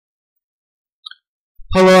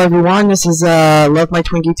Hello everyone, this is Love My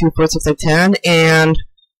Twinkie 24610, and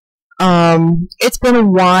it's been a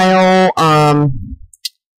while.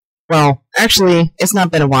 Well, actually, it's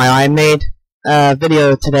not been a while. I made a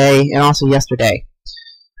video today and also yesterday.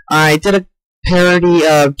 I did a parody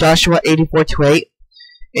of Joshua 8428,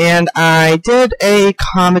 and I did a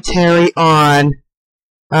commentary on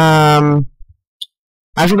I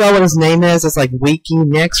forgot what his name is. It's like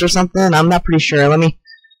WiiteenX or something. I'm not pretty sure. Let me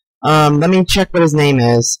check what his name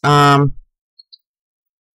is. And,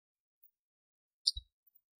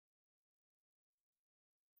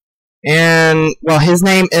 well, his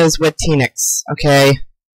name is WiiteenX, okay?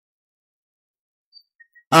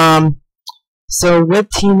 So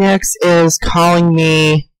WiiteenX is calling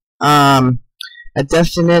me, a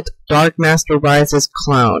definite Dark Master Rises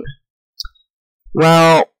clone.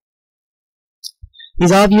 Well,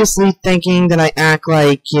 he's obviously thinking that I act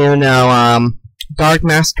like, you know, Dark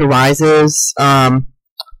Master Rises. Well,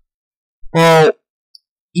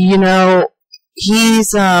 you know,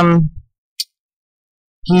 he's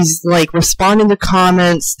like responding to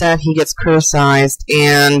comments that he gets criticized,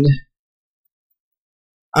 and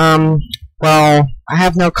well, I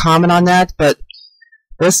have no comment on that, but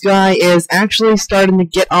this guy is actually starting to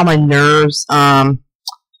get on my nerves.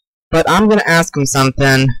 But I'm gonna ask him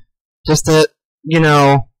something, just to, you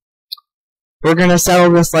know, we're gonna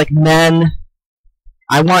settle this like men.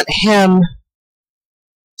 I want him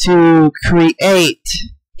to create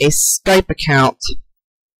a Skype account.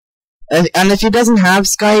 And if he doesn't have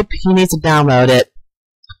Skype, he needs to download it.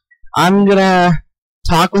 I'm gonna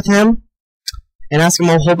talk with him and ask him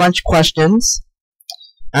a whole bunch of questions.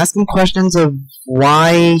 Ask him questions of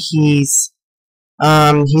why he's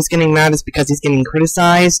getting mad is because he's getting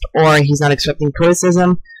criticized, or he's not accepting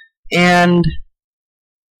criticism. And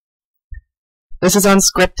this is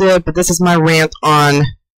unscripted, but this is my rant on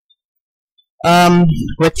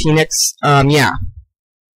WiiteenX. Yeah,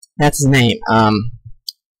 that's his name.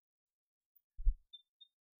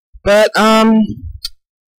 But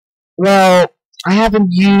well, I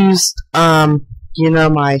haven't used you know,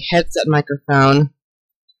 my headset microphone.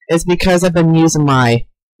 It's because I've been using my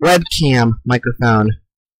webcam microphone.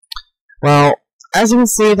 Well, as you can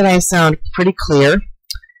see, that I sound pretty clear.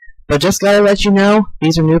 But just gotta let you know,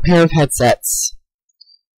 these are new pair of headsets.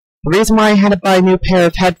 The reason why I had to buy a new pair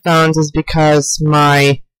of headphones is because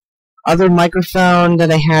my other microphone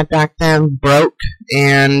that I had back then broke,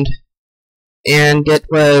 and it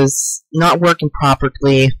was not working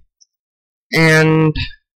properly, and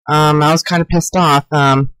I was kind of pissed off.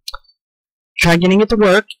 Tried getting it to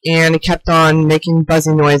work, and it kept on making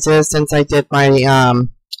buzzy noises since I did my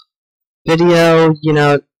video, you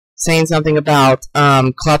know, saying something about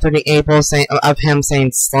Cloud 30 April of him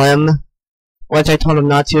saying slim, which I told him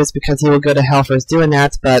not to, is because he will go to hell for doing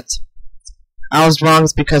that. But I was wrong.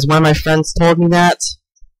 It's because one of my friends told me that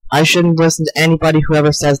I shouldn't listen to anybody who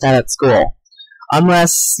ever says that at school,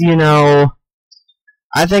 unless, you know,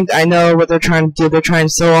 I think I know what they're trying to do. They're trying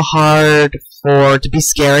so hard to be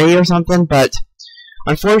scary or something, but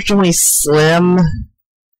unfortunately slim,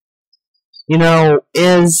 you know,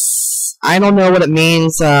 is, I don't know what it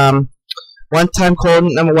means. One time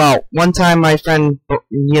my friend,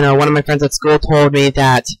 you know, one of my friends at school told me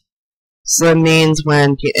that slim means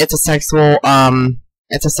when it's a sexual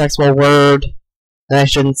word that I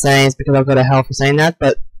shouldn't say. It's because I'll go to hell for saying that,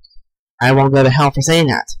 but I won't go to hell for saying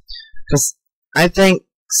that. Because I think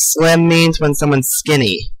slim means when someone's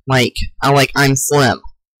skinny. Like I'm slim,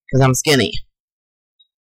 because I'm skinny.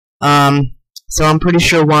 So I'm pretty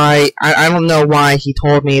sure why, I don't know why he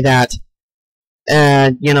told me that,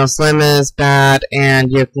 you know, slim is bad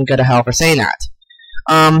and you can go to hell for saying that.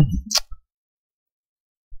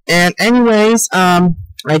 And anyways, I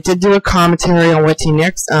did do a commentary on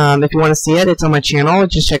WiiteenX. If you want to see it, it's on my channel.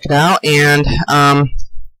 Just check it out.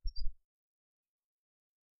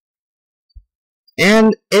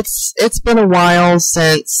 And it's been a while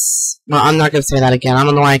since, well, I'm not gonna say that again. I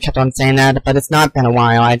don't know why I kept on saying that, but it's not been a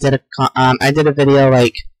while. I did a video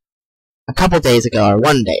like a couple days ago, or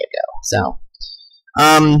one day ago. So,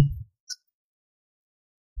 I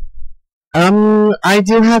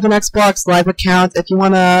do have an Xbox Live account. If you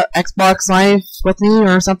wanna Xbox Live with me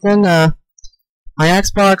or something, my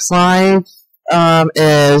Xbox Live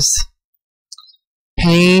is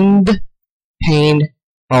pained.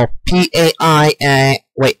 Oh, P-A-I-N-E-D,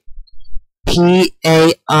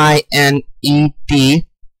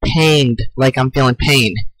 pained, like I'm feeling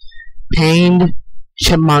pain. Pained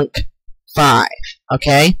Chipmunk 5,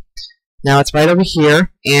 okay? Now it's right over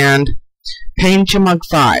here, and Pained Chipmunk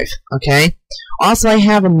 5, okay? Also, I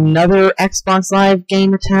have another Xbox Live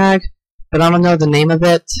gamer tag, but I don't know the name of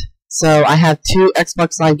it. So I have 2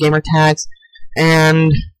 Xbox Live gamer tags,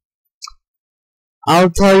 and I'll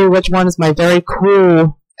tell you which one is my very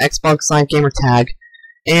cool Xbox Live gamer tag.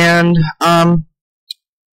 And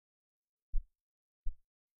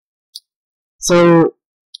so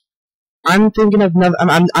I'm thinking of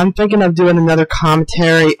I'm thinking of doing another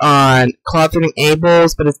commentary on Cloud Threading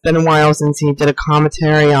Abel's, but it's been a while since he did a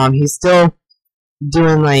commentary. He's still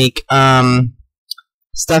doing like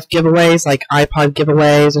stuff giveaways, like iPod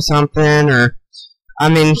giveaways or something, or I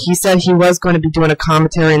mean, he said he was going to be doing a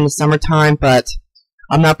commentary in the summertime, but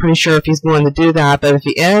I'm not pretty sure if he's going to do that. But if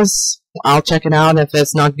he is, I'll check it out. If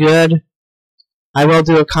it's not good, I will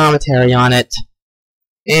do a commentary on it.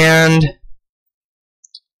 And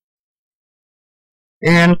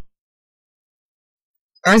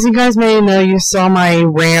as you guys may know, you saw my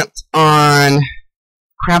rant on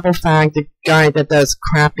Crapplefag, the guy that does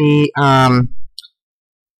crappy,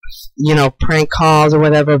 you know, prank calls or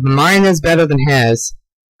whatever. But mine is better than his.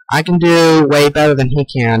 I can do way better than he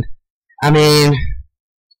can. I mean,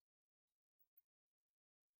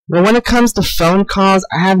 but when it comes to phone calls,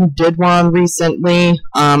 I haven't did one recently.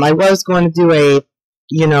 I was going to do a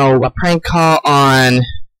prank call on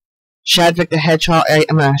Shadvic the Hedgehog,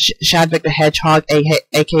 Shadvic the Hedgehog,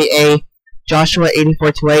 aka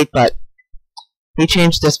Joshua8428, but he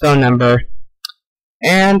changed his phone number.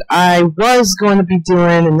 And I was going to be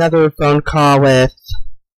doing another phone call with,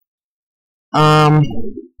 I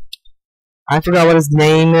forgot what his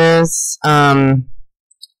name is. I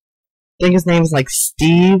think his name is like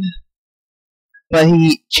Steve, but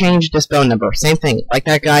he changed his phone number. Same thing, like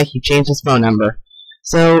that guy, he changed his phone number.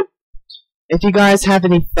 So, if you guys have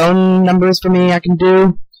any phone numbers for me I can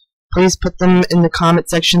do, please put them in the comment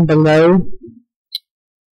section below.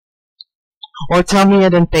 Or tell me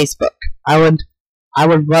it in Facebook. I would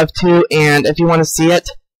love to, and if you want to see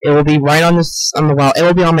it, it will be right on this, well, it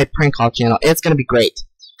will be on my prank call channel. It's going to be great.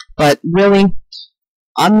 But really,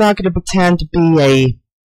 I'm not going to pretend to be a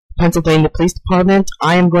Pennsylvania Police Department.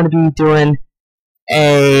 I am going to be doing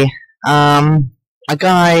a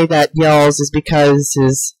guy that yells is because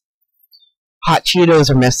his hot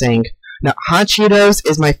Cheetos are missing. Now, hot Cheetos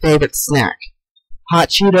is my favorite snack. Hot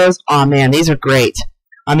Cheetos, oh man, these are great.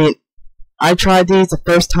 I mean, I tried these the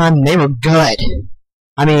first time and they were good.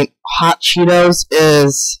 I mean, hot Cheetos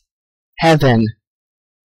is heaven.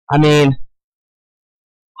 I mean,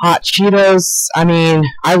 hot Cheetos, I mean,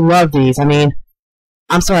 I love these. I mean,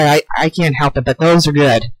 I'm sorry, I can't help it, but those are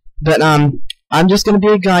good. But, I'm just gonna be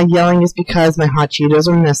a guy yelling is because my hot Cheetos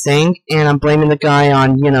are missing, and I'm blaming the guy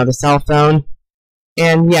on, the cell phone.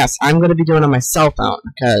 And yes, I'm gonna be doing it on my cell phone,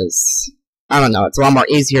 because, I don't know, it's a lot more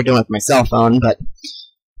easier doing it with my cell phone, but,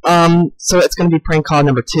 so it's gonna be prank call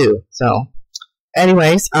number 2, so.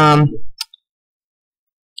 Anyways, if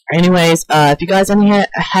you guys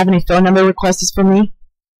have any phone number requests for me,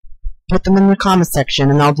 put them in the comment section,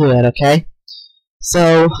 and I'll do it, okay?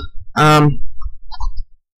 So,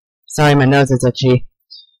 sorry, my nose is itchy.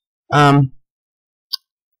 As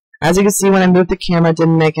you can see, when I moved the camera, it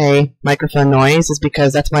didn't make a microphone noise. It's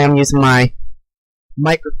because that's why I'm using my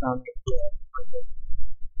microphone.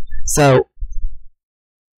 So,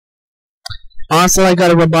 also, I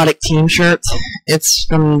got a robotic team shirt. It's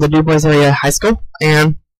from the DuBois Area High School,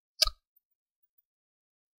 and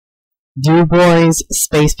DuBois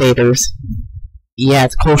Space Faders. Yeah,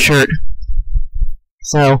 it's a cool shirt.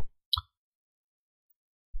 So,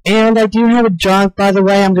 and I do have a job, by the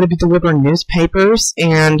way. I'm going to be delivering newspapers,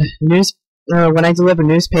 and when I deliver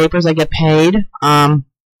newspapers, I get paid. And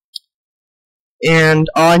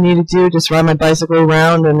all I need to do is just ride my bicycle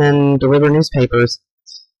around and then deliver newspapers.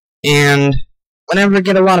 And whenever I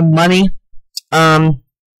get a lot of money, I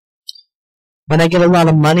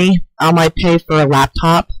might pay for a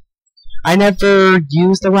laptop. I never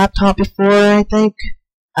used a laptop before, I think.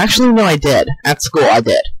 Actually, no, I did. At school, I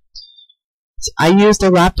did. I used a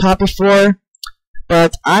laptop before,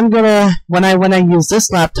 but I'm gonna, when I use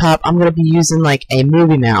this laptop, I'm gonna be using like a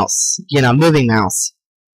movie mouse, moving mouse.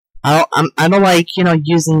 I don't like,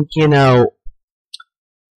 using,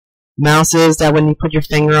 mouses that when you put your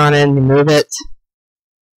finger on it and you move it.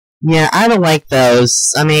 Yeah, I don't like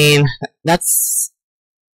those. I mean,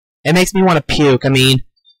 it makes me want to puke. I mean,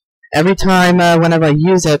 every time, whenever I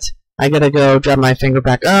use it, I gotta go drop my finger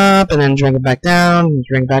back up, and then drink it back down, and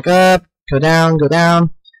drink back up. Go down,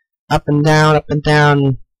 up and down, up and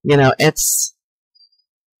down. It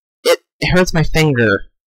hurts my finger.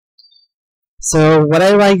 So what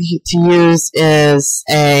I like to use is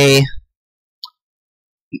like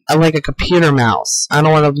a computer mouse. I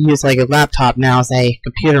don't want to use like a laptop mouse, a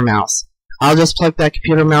computer mouse. I'll just plug that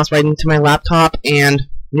computer mouse right into my laptop and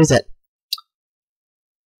use it.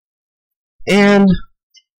 And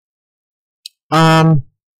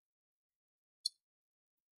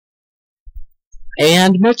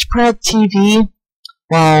Mitch Pratt TV,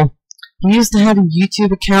 well, he used to have a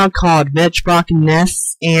YouTube account called Mitch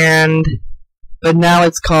WiiteenX, but now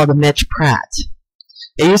it's called Mitch Pratt.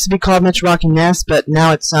 It used to be called Mitch WiiteenX, but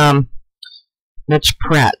now it's Mitch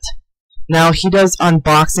Pratt. Now he does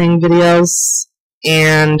unboxing videos,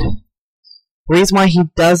 and the reason why he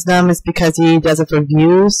does them is because he does it for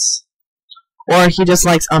views, or he just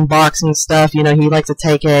likes unboxing stuff. You know, he likes to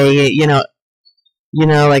take a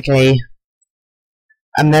like a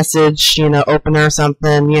message, opener or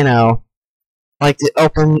something, like to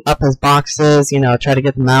open up his boxes, try to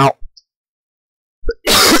get them out.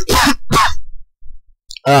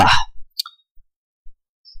 Ugh.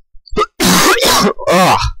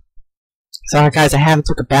 Sorry guys, I haven't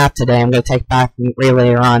took a bath today. I'm gonna take a bath way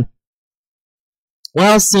later on.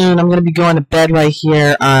 Well, soon I'm gonna be going to bed right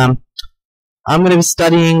here. I'm gonna be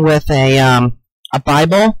studying with a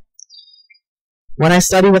Bible. When I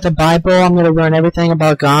study with the Bible, I'm gonna learn everything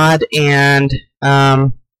about God, and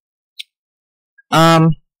I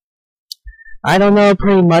don't know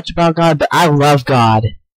pretty much about God, but I love God.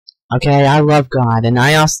 Okay, I love God, and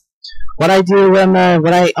what I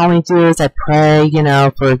only do is I pray,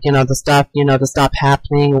 for the stuff, to stop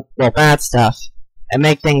happening, well, bad stuff, and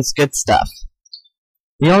make things good stuff.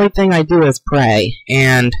 The only thing I do is pray,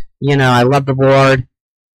 and I love the Lord,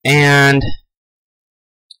 and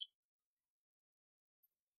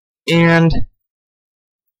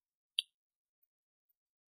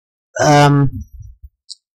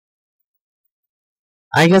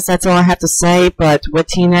I guess that's all I have to say. But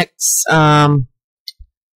WiiteenX,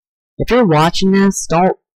 if you're watching this,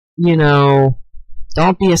 don't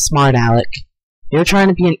be a smart aleck. You're trying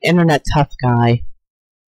to be an internet tough guy.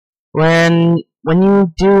 When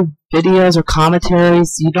you do videos or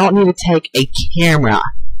commentaries, you don't need to take a camera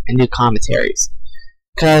and do commentaries.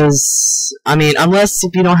 Because, unless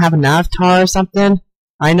if you don't have an avatar or something.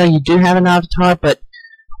 I know you do have an avatar, but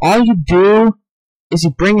all you do is you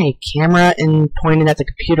bring a camera and point it at the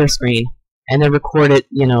computer screen, and then record it,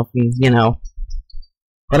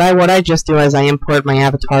 But what I just do is I import my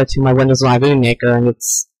avatar to my Windows Live Movie Maker, and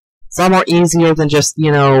it's a lot more easier than just,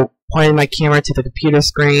 pointing my camera to the computer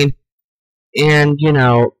screen, and,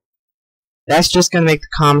 that's just gonna make the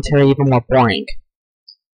commentary even more boring.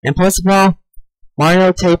 And plus of all,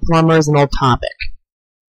 Mario Tape Plumber is an old topic.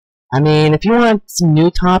 If you want some new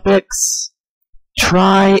topics,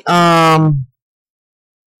 try,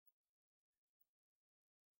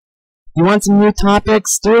 you want some new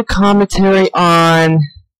topics? Do a commentary on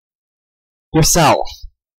yourself.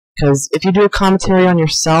 Because if you do a commentary on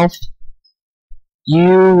yourself,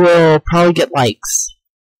 you will probably get likes.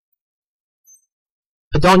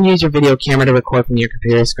 But don't use your video camera to record from your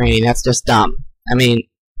computer screen. That's just dumb.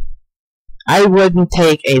 I wouldn't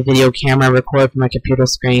take a video camera and record from my computer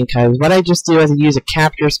screen, because what I just do is I use a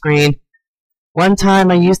capture screen. One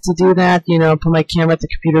time I used to do that, put my camera at the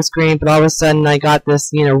computer screen, but all of a sudden I got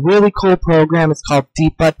this, really cool program. It's called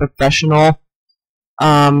Deep Butt Professional.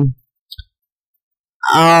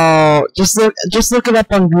 Just look it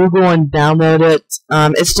up on Google and download it.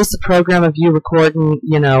 It's just a program of you recording,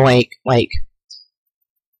 like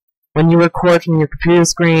when you record from your computer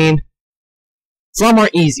screen. It's a lot more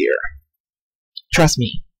easier. Trust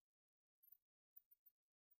me.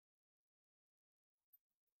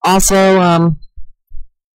 Also,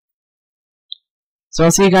 so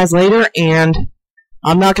I'll see you guys later, and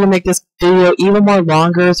I'm not going to make this video even more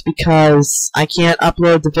longer because I can't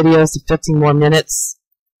upload the videos to 15 more minutes.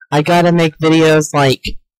 I gotta make videos like,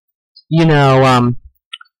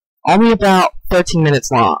 only about 13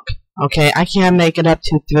 minutes long. Okay, I can't make it up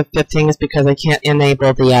to 15 because I can't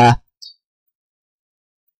enable the,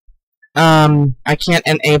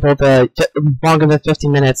 longer than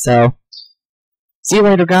 15 minutes, so. See you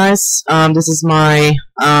later, guys. This is my,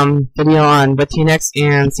 video on WiiteenX,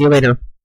 and see you later.